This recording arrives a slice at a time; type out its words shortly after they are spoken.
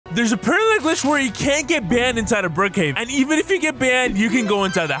There's apparently a glitch where you can't get banned inside of Brookhaven. And even if you get banned, you can go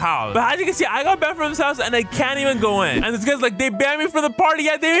inside the house. But as you can see, I got banned from this house and I can't even go in. And this guy's like, they banned me for the party.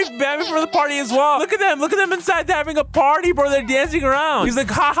 Yeah, they banned me for the party as well. Look at them. Look at them inside. They're having a party, bro. They're dancing around. He's like,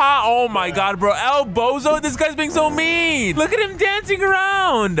 haha. Oh my God, bro. El Bozo, this guy's being so mean. Look at him dancing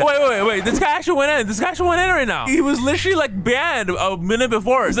around. Wait. This guy actually went in. This guy actually went in right now. He was literally like banned a minute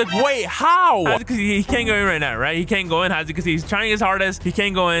before. He's like, wait, how? Because he can't go in right now, right? He can't go in. As you can see, he's trying his hardest. He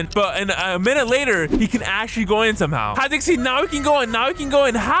can't go in. But in a minute later, he can actually go in somehow. As you can see, now he can go in. Now he can go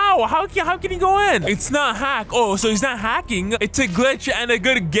in. How? How can he go in? It's not hack. Oh, so he's not hacking. It's a glitch and a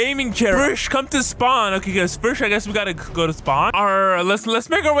good gaming chair. First, come to spawn. Okay, guys. First, I guess we gotta go to spawn. Or let's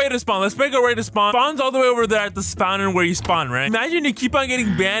make our way to spawn. Let's make our way to spawn. Spawn's all the way over there at the spawner where you spawn, right? Imagine you keep on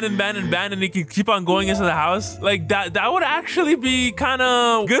getting banned and banned and banned, and you can keep on going into the house. Like that would actually be kind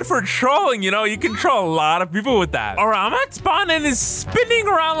of good for trolling. You know, you can troll a lot of people with that. All right, I'm at spawn and it's spinning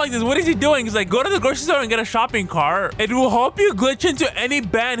around like this. What is he doing? He's like, go to the grocery store and get a shopping cart. It will help you glitch into any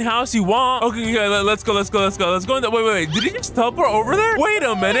banned house you want. Okay, let's go. Let's go in the, wait. Did he just teleport over there? Wait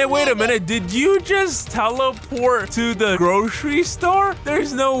a minute. Did you just teleport to the grocery store?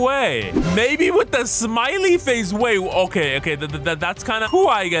 There's no way. Maybe with the smiley face. Wait, okay. That's kind of cool,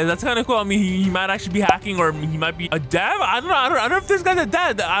 I guess. That's kind of cool. I mean, he might actually be hacking, or he might be a dev. I don't know if this guy's a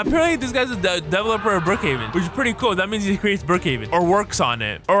dev. Apparently, this guy's a developer of Brookhaven, which is pretty cool. That means he creates Brookhaven or works on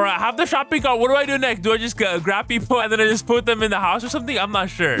it. Or I have the shopping cart. What do I do next? Do I just grab people and then I just put them in the house or something? I'm not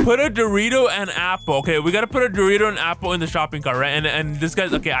sure. Put a Dorito and apple. Okay, we gotta put a Dorito and apple in the shopping cart, right? And this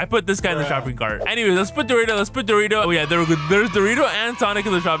guy's okay. I put this guy in the shopping cart. Anyways, let's put Dorito. Oh yeah, there's Dorito and Sonic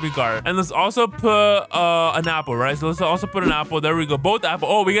in the shopping cart. And let's also put an apple, right? So let's also put an apple. There we go. Both apple.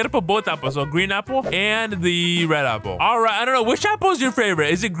 Oh, we gotta put both apples. So green apple and the red apple. All right, I don't know which apple is your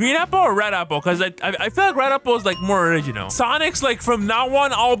favorite. Is it green apple or red apple? Because I feel like red apple is like more original. Sonic's like, from now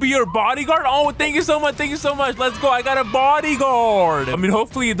on, I'll be your bodyguard. Oh, thank you so much. Let's go. I got a bodyguard. I mean,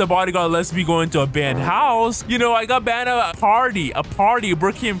 hopefully the bodyguard lets me go into a banned house. You know, I got banned at a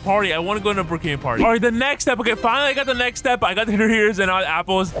Brookhaven party. I want to go into a Brookhaven party. All right, the next step. Okay, finally I got the next step. I got the here's and all the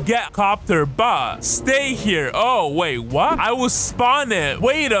apples. Get copter, but stay here. Oh, wait, what? I will spawn it.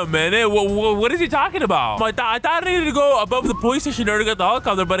 Wait a minute. What is he talking about? I thought I needed to go above the police station in order to get the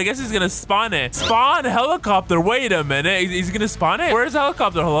helicopter, but I guess he's gonna spawn it. Spawn helicopter. Wait a minute. He's gonna spawn it? Where's the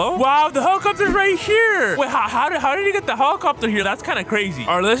helicopter? Hello? Wow, the helicopter's right here. Wait, how did he get the helicopter here? That's kind of crazy.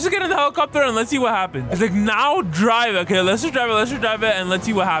 All right, let's just get in the helicopter and let's see what happens. It's like, now drive. Okay, let's just drive it and let's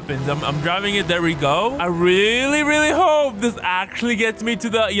see what happens. I'm driving it. There we go. I really hope this actually gets me to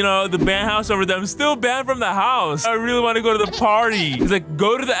the, you know, the banned house over there. I'm still banned from the house. I really want to go to the party. He's like,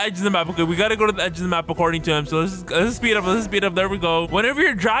 go to the edge of the map. Okay, we got to go to the edge of the map according to him. So let's speed up. There we go. Whenever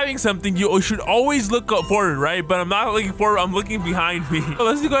you're driving something, you should always look forward, right? But I'm not looking forward. I'm looking behind me. So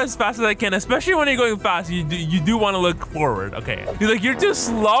let's go as fast as I can, especially when you're going fast. You do want to look forward. Okay. He's like, you're too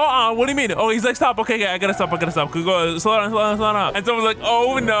slow. What do you mean? Oh, he's like, stop. Okay, I gotta stop. Go, slow down. And someone's like,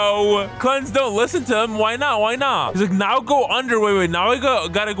 oh no. Cleanse, don't listen to him. Why not? He's like, now go under. Wait. Now I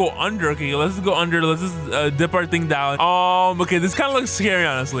gotta go under. Okay, let's go under. Let's just dip our thing down. Okay, this kind of looks scary,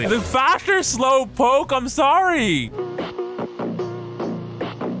 honestly. The faster slow poke. I'm sorry.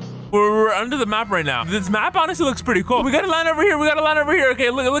 We're under the map right now. This map honestly looks pretty cool. We gotta land over here. Okay,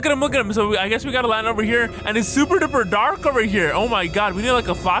 look at him. So I guess we gotta land over here, and it's super duper dark over here. Oh my God, we need like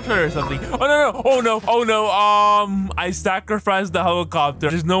a flashlight or something. Oh no. I sacrificed the helicopter.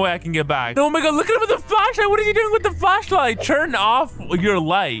 There's no way I can get back. Oh my God, look at him with the flashlight. What is he doing with the flashlight? Turn off your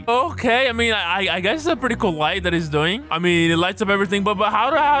light. Okay, I mean, I guess it's a pretty cool light that he's doing. I mean, it lights up everything, but how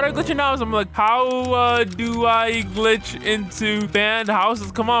do I glitch in house? I'm like, how do I glitch into banned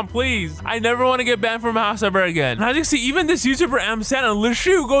houses? Come on, please. I never want to get banned from a house ever again. And as you can see, even this YouTuber M Santa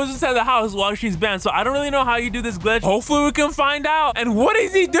literally goes inside the house while she's banned. So I don't really know how you do this glitch. Hopefully we can find out. And what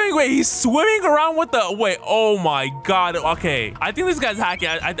is he doing? Wait, he's swimming around with the, wait, oh my God. Okay, I think this guy's hacking.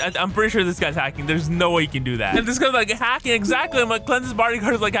 I'm pretty sure this guy's hacking. There's no way he can do that. And this guy's like hacking. Exactly. I'm like, Cleanse's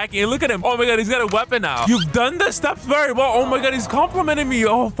bodyguard is like hacking. And look at him. Oh my God, he's got a weapon now. You've done the steps very well. Oh my God, he's complimenting me.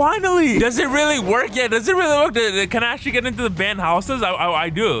 Oh, finally. Does it really work? Yeah, does it really work? Can I actually get into the banned houses?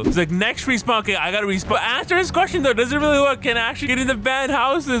 I do. It's like, next respawn. Okay, I gotta respawn. Answer his question though. Does it really work? Can I actually get into banned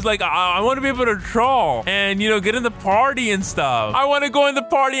houses? Like, I want to be able to troll and, you know, get in the party and stuff. I want to go in the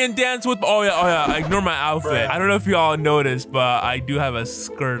party and dance with, oh yeah, ignore my outfit. I don't know if you all noticed, but I do have a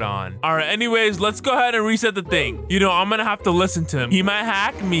skirt on. All right, anyways, let's go ahead and reset the thing. You know, I'm gonna have to listen to him. He might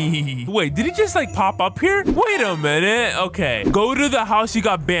hack me. Wait, did he just like pop up here? Wait a minute. Okay, go to the house you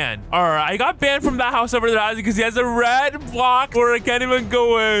got banned. All right, I got banned from that house over there because he has a red block where I can't even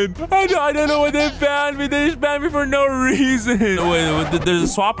go in. banned. I don't know why they banned me. They just banned me for no reason. Wait, there's a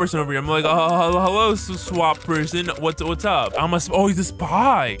swap person over here. I'm like, oh, hello, swap person. What's up? Oh, he's a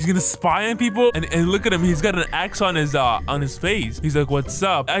spy. He's gonna spy on people. And look at him. He's got an X on his face. He's like, what's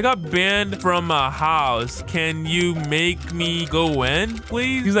up? I got banned from a house. Can you make me go in,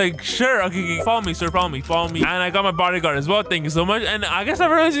 please? He's like, sure. Okay, follow me, sir. Follow me. And I got my bodyguard as well. Thank you so much. And I guess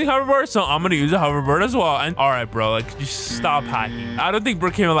everyone's using hoverboard, so I'm gonna use a hoverboard as well. And all right, bro, like, just stop hacking. I don't think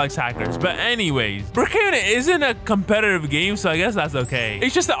Brookhaven likes hackers, but anyways, Brookhaven isn't a competitive game, so I guess that's okay.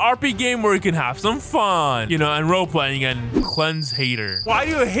 It's just an RP game where you can have some fun, you know, and role playing and cleanse hater. Why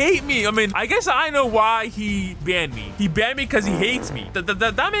do you hate me? I mean, I guess I know why he banned me. He banned me because he hates me.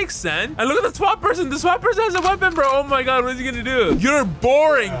 That makes sense. And look at the swap person. The swap person has a weapon, bro. Oh my god, what is he gonna do? You're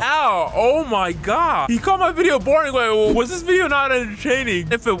boring. Ow. Oh my god. He called my video boring. Wait, was this video not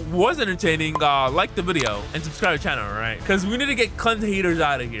entertaining? If it was entertaining, like the video and subscribe to the channel, all right? Because we need to get cleanse haters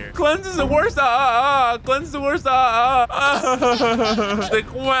out of here. Cleanse is the worst. Cleanse is the worst.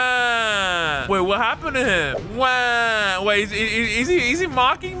 Like, wah. Wait, what happened to him? Wah. Wait, is he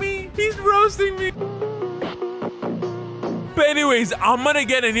mocking me? He's roasting me. But anyways, I'm gonna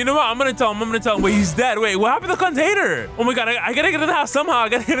get in. You know what? I'm gonna tell him. Wait, he's dead. Wait, what happened to the container? Oh my god, I gotta get in the house somehow.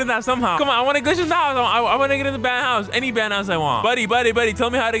 Come on, I wanna glitch in the house. I wanna get in the band house. Any band house I want. Buddy, tell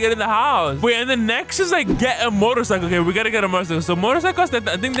me how to get in the house. Wait, and then next is like get a motorcycle. Okay, we gotta get a motorcycle. So motorcycles, I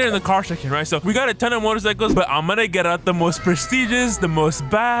think they're in the car section, right? So we got a ton of motorcycles, but I'm gonna get out the most prestigious, the most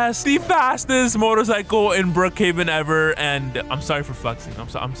best, the fastest motorcycle in Brookhaven ever. And I'm sorry for flexing. I'm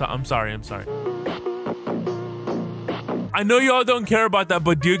sorry. I know y'all don't care about that,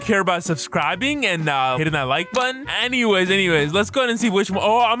 but do you care about subscribing and hitting that like button? Anyways, let's go ahead and see which one.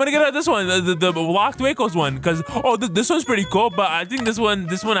 Oh, I'm gonna get out this one, the locked vehicles one, because this one's pretty cool. But I think this one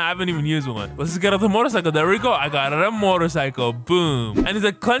I haven't even used one. Let's just get out the motorcycle. There we go. I got out a motorcycle. Boom. And he's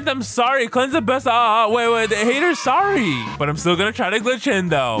like, Clint, I'm sorry. Clint's the best. Wait, the hater's sorry, but I'm still gonna try to glitch in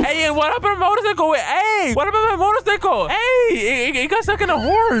though. Hey, and what happened to my motorcycle? Wait, hey, what about my motorcycle? Hey, it got stuck in a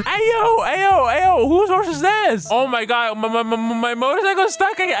horse. Ayo, whose horse is this? Oh my god. My motorcycle's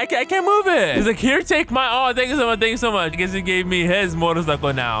stuck. I can't move it. He's like, here, take my. Oh, thank you so much. I guess he gave me his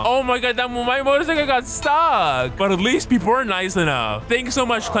motorcycle now. Oh my god, my motorcycle got stuck. But at least people are nice enough. Thank you so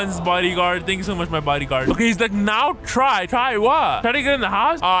much, Cleanse's bodyguard. Thank you so much, my bodyguard. Okay, he's like, now try what? Try to get in the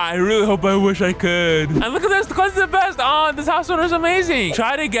house? Oh, I really hope I wish I could. And look at this. Cleanse is the best. Oh, this house owner is amazing.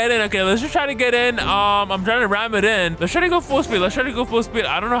 Try to get in. Okay, let's just try to get in. I'm trying to ram it in. Let's try to go full speed.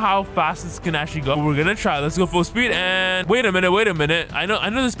 I don't know how fast this can actually go, but we're gonna try. Let's go full speed. And wait a minute. I know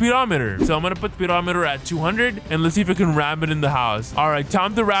the speedometer. So I'm gonna put the speedometer at 200 and let's see if I can ram it in the house. All right,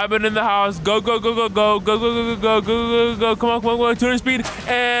 time to ram it in the house. Go. Come on. 200 speed.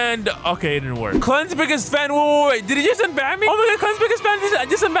 And okay, it didn't work. Cleanse's biggest fan. Wait. Did he just unban me? Oh my god, Cleanse's biggest fan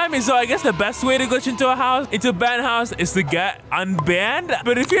just unbanned me. So I guess the best way to glitch into a banned house is to get unbanned.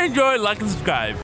 But if you enjoyed, like and subscribe.